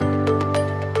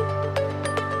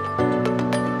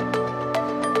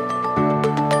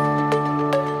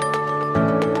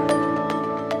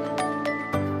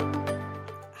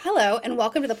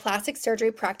welcome to the Plastic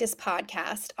Surgery Practice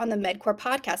Podcast on the MedCore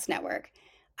Podcast Network.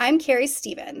 I'm Carrie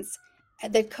Stevens,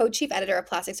 the co-chief editor of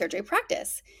Plastic Surgery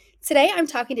Practice. Today, I'm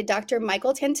talking to Dr.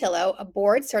 Michael Tantillo, a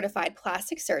board-certified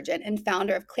plastic surgeon and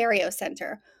founder of Clario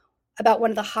Center, about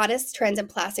one of the hottest trends in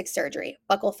plastic surgery,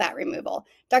 buccal fat removal.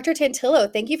 Dr.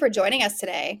 Tantillo, thank you for joining us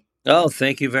today. Oh,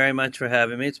 thank you very much for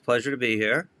having me. It's a pleasure to be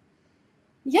here.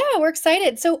 Yeah, we're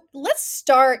excited. So let's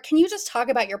start. Can you just talk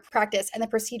about your practice and the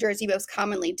procedures you most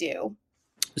commonly do?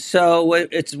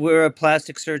 We're a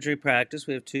plastic surgery practice.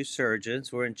 We have two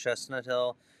surgeons. We're in Chestnut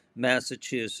Hill,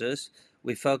 Massachusetts.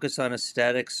 We focus on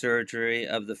aesthetic surgery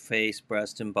of the face,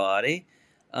 breast, and body.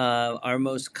 Our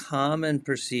most common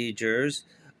procedures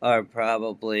are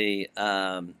probably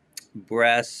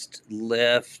breast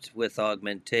lift with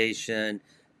augmentation,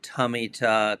 tummy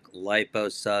tuck,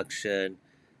 liposuction,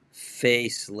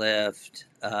 facelift,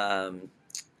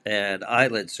 and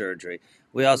eyelid surgery.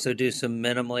 We also do some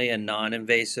minimally and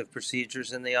non-invasive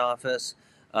procedures in the office,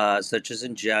 such as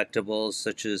injectables,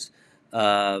 such as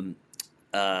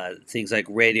things like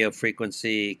radio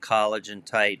frequency, collagen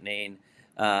tightening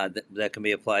that can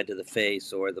be applied to the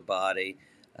face or the body.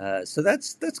 So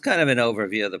that's kind of an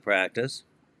overview of the practice.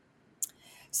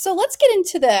 So let's get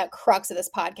into the crux of this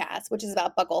podcast, which is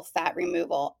about buccal fat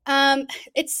removal.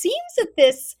 It seems that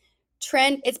this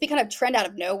trend, it's become a trend out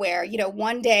of nowhere.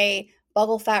 One day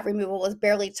buccal fat removal was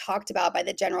barely talked about by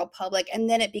the general public, and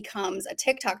then it becomes a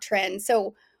TikTok trend.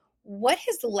 So what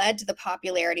has led to the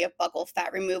popularity of buccal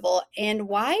fat removal, and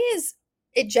why is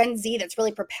it Gen Z that's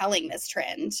really propelling this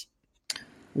trend?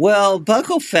 Well,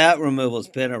 buccal fat removal's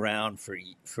been around for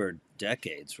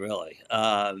decades, really.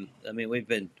 I mean, we've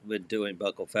been doing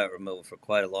buccal fat removal for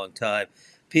quite a long time.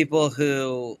 People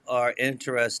who are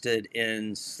interested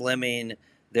in slimming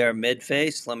their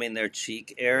midface, slimming their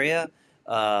cheek area,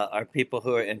 are people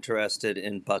who are interested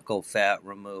in buccal fat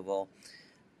removal.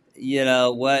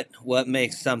 What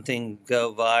makes something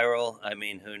go viral? I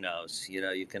mean, who knows?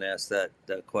 You can ask that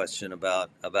question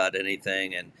about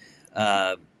anything, and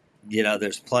uh,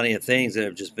 there's plenty of things that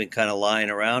have just been kind of lying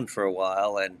around for a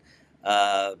while, and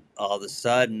all of a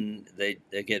sudden they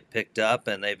get picked up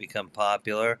and they become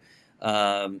popular.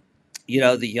 Um,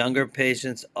 the younger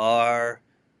patients are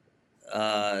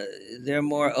uh, they're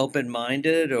more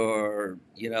open-minded, or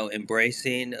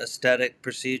embracing aesthetic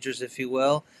procedures, if you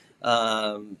will.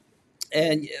 Um,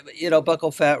 and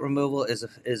buccal fat removal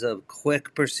is a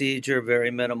quick procedure, very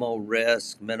minimal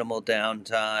risk, minimal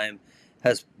downtime,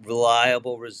 has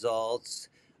reliable results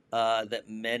that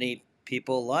many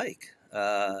people like.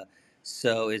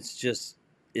 So it's just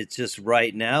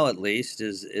right now, at least,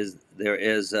 is there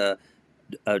is a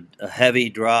heavy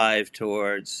drive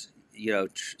towards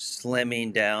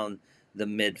slimming down the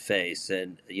mid face,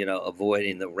 and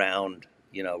avoiding the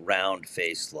round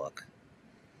face look.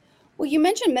 Well, you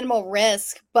mentioned minimal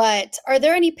risk, but are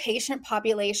there any patient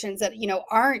populations that,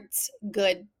 aren't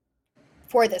good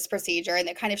for this procedure and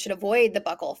that kind of should avoid the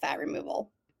buccal fat removal?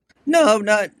 No,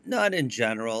 not in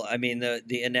general. I mean,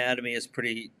 the anatomy is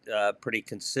pretty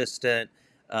consistent.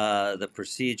 The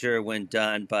procedure, when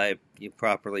done by a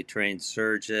properly trained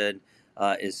surgeon,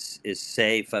 is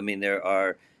safe. I mean,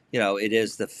 it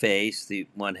is the face. The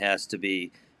one has to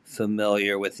be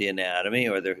familiar with the anatomy,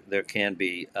 or there can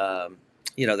be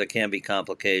there can be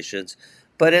complications.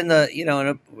 But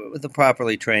with a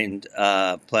properly trained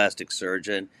plastic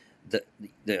surgeon,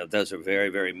 those are very,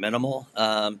 very minimal.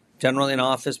 Generally, an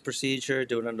office procedure,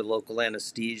 do it under local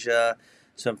anesthesia.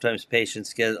 Sometimes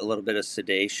patients get a little bit of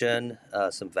sedation,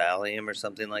 some Valium or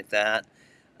something like that.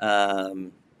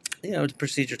 Um, the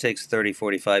procedure takes 30,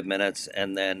 45 minutes,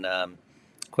 and then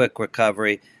quick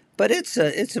recovery. But it's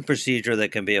a procedure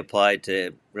that can be applied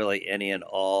to really any and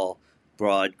all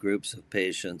broad groups of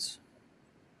patients.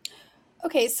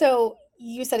 Okay, so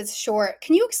you said it's short.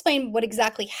 Can you explain what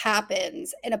exactly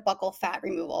happens in a buccal fat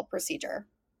removal procedure?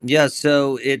 Yeah,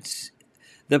 so it's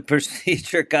the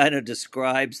procedure kind of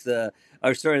describes the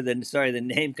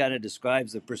name kind of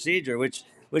describes the procedure, which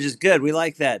is good. We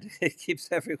like that. It keeps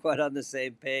everyone on the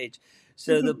same page.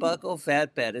 So the buccal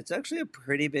fat pad, it's actually a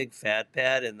pretty big fat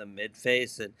pad in the mid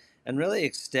face, and really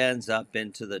extends up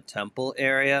into the temple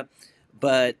area.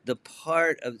 But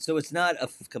so it's not a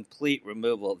complete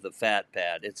removal of the fat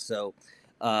pad. It's a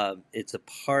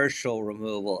partial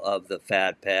removal of the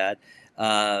fat pad.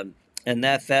 And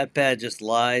that fat pad just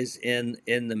lies in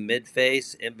the mid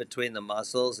face, in between the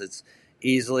muscles. It's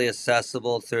easily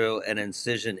accessible through an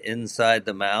incision inside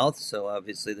the mouth, so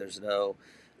obviously there's no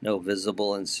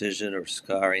visible incision or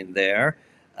scarring there.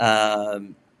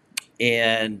 um,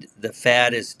 and the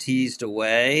fat is teased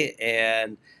away,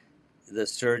 and the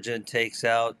surgeon takes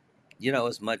out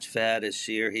as much fat as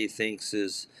she or he thinks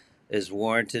is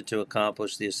warranted to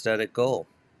accomplish the aesthetic goal.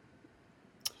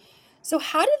 So,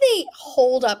 how do they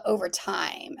hold up over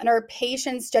time? And are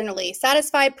patients generally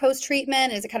satisfied post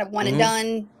treatment? Is it kind of one and Hmm.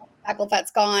 done? Buccal fat's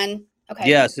gone. Okay,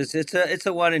 Yes, it's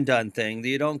a one and done thing.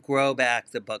 You don't grow back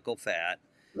the buccal fat.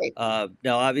 great.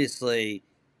 Now, obviously,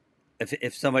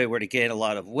 if somebody were to gain a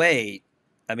lot of weight,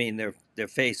 I mean, their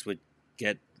face would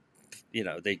get,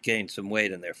 they gain some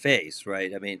weight in their face,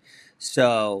 right? I mean,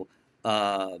 so,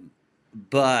 um,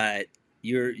 but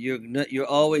you're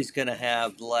always going to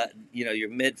have, your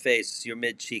mid face, your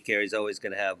mid cheek area is always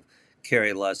going to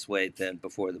carry less weight than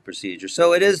before the procedure.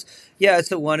 So it is, yeah,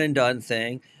 it's a one and done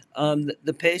thing.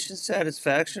 The patient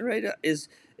satisfaction rate is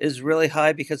really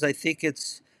high because I think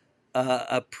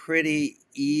a pretty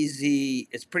easy.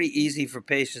 It's pretty easy for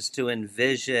patients to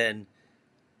envision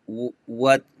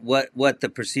what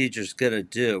the procedure's going to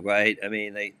do, right? I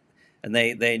mean,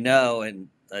 they know, and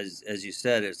as you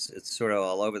said, it's sort of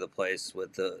all over the place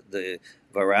with the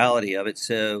virality of it.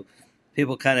 So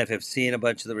people kind of have seen a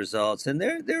bunch of the results, and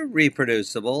they're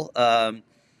reproducible.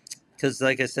 Because,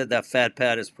 like I said, that fat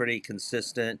pad is pretty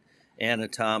consistent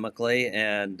anatomically,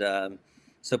 and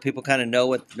so people kind of know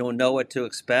what to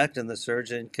expect, and the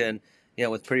surgeon can,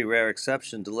 with pretty rare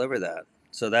exception, deliver that.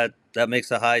 So that makes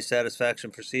a high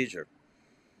satisfaction procedure.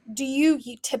 Do you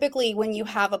typically, when you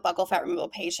have a buccal fat removal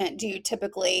patient, do you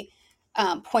typically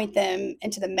point them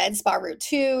into the med spa route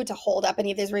too to hold up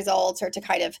any of these results, or to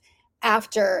kind of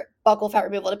after buccal fat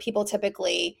removal, do people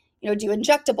typically, do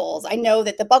injectables? I know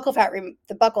that the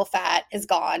buccal fat is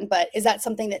gone, but is that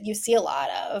something that you see a lot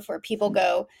of, where people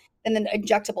go and then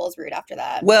injectables route after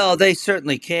that? Well, they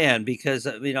certainly can because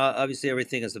I mean, obviously,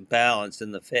 everything is a balance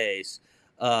in the face,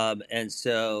 and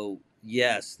so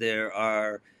yes, there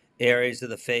are areas of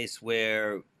the face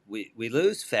where we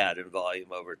lose fat and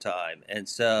volume over time, and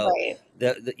so Right.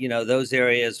 those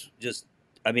areas just,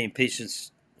 I mean,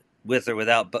 patients with or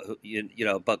without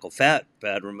buccal fat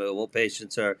pad removal,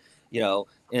 patients are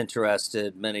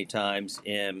interested many times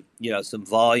in some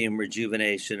volume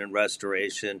rejuvenation and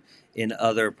restoration in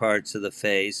other parts of the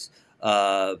face.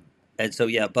 uh, and so,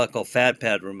 yeah, buccal fat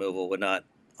pad removal would not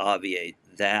obviate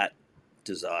that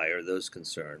desire, those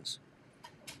concerns.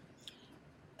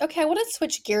 Okay, I want to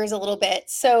switch gears a little bit.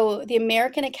 So, the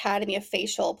American Academy of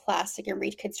Facial, Plastic, and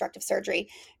Reconstructive Surgery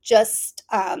just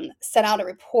sent out a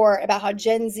report about how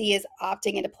Gen Z is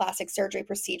opting into plastic surgery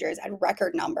procedures at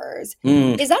record numbers.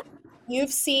 Mm, Is that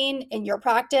you've seen in your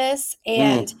practice?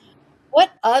 And mm.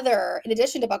 what other, in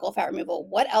addition to buccal fat removal,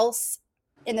 what else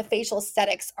in the facial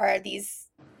aesthetics are these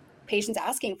patients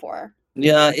asking for?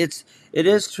 Yeah, it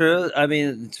is true. I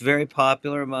mean, it's very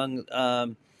popular among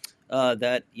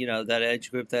that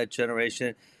age group, that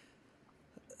generation.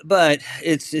 But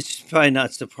it's probably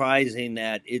not surprising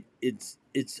that it's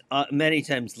many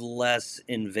times less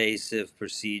invasive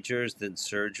procedures than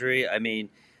surgery. I mean,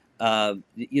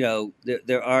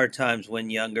 there are times when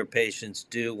younger patients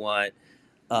do want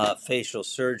facial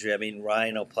surgery. I mean,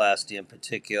 rhinoplasty in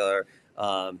particular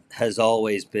has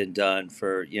always been done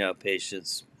for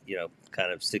patients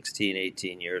kind of 16,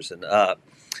 18 years and up.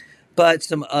 But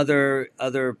some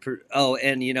oh,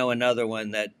 and another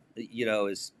one that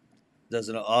is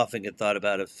doesn't often get thought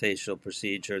about, a facial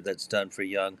procedure that's done for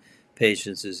young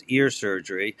patients, is ear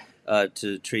surgery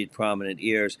to treat prominent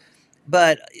ears.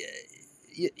 But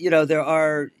there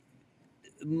are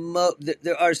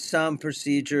there are some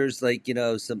procedures, like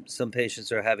some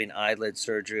patients are having eyelid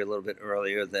surgery a little bit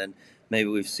earlier than maybe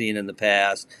we've seen in the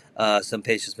past. Some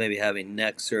patients may be having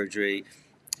neck surgery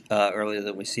earlier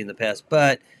than we've seen in the past.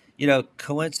 But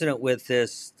coincident with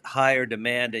this higher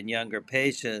demand in younger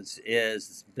patients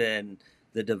is been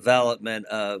the development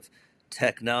of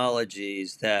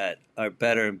technologies that are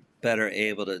better and better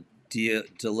able to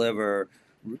deliver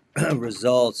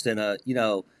results in a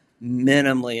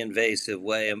minimally invasive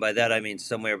way, and by that I mean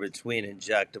somewhere between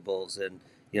injectables and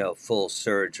full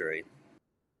surgery.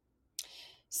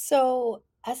 So,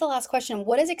 as the last question,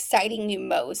 what is exciting you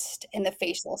most in the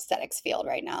facial aesthetics field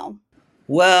right now?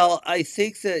 Well, I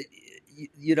think that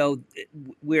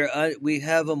we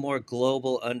have a more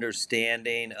global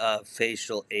understanding of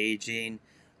facial aging,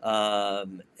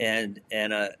 and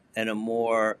a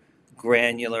more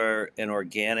granular and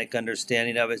organic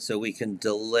understanding of it, so we can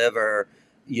deliver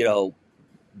you know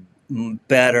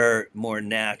better, more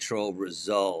natural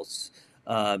results.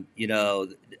 A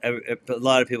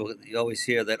lot of people, you always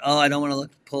hear that, oh, I don't want to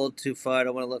look pulled too far. I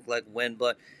don't want to look like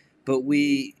windblown. But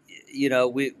we're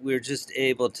just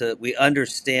able to, we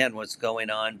understand what's going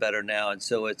on better now. And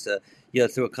so it's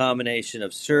through a combination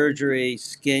of surgery,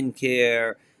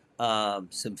 skincare,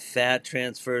 some fat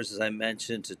transfers, as I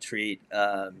mentioned, to treat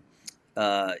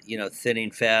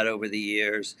thinning fat over the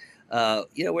years.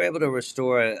 We're able to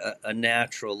restore a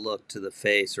natural look to the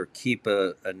face, or keep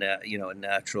a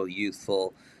natural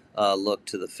youthful look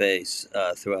to the face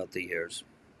throughout the years.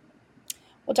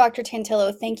 Well, Dr.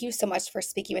 Tantillo, thank you so much for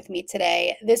speaking with me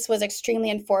today. This was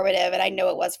extremely informative, and I know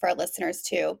it was for our listeners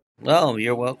too. Oh,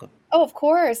 you're welcome. Oh, of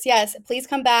course. Yes. Please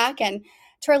come back. And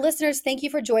to our listeners, thank you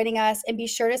for joining us. And be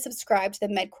sure to subscribe to the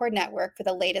MedCore Network for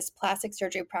the latest plastic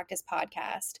surgery practice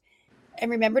podcast. And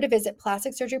remember to visit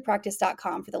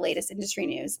plasticsurgerypractice.com for the latest industry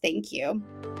news. Thank you.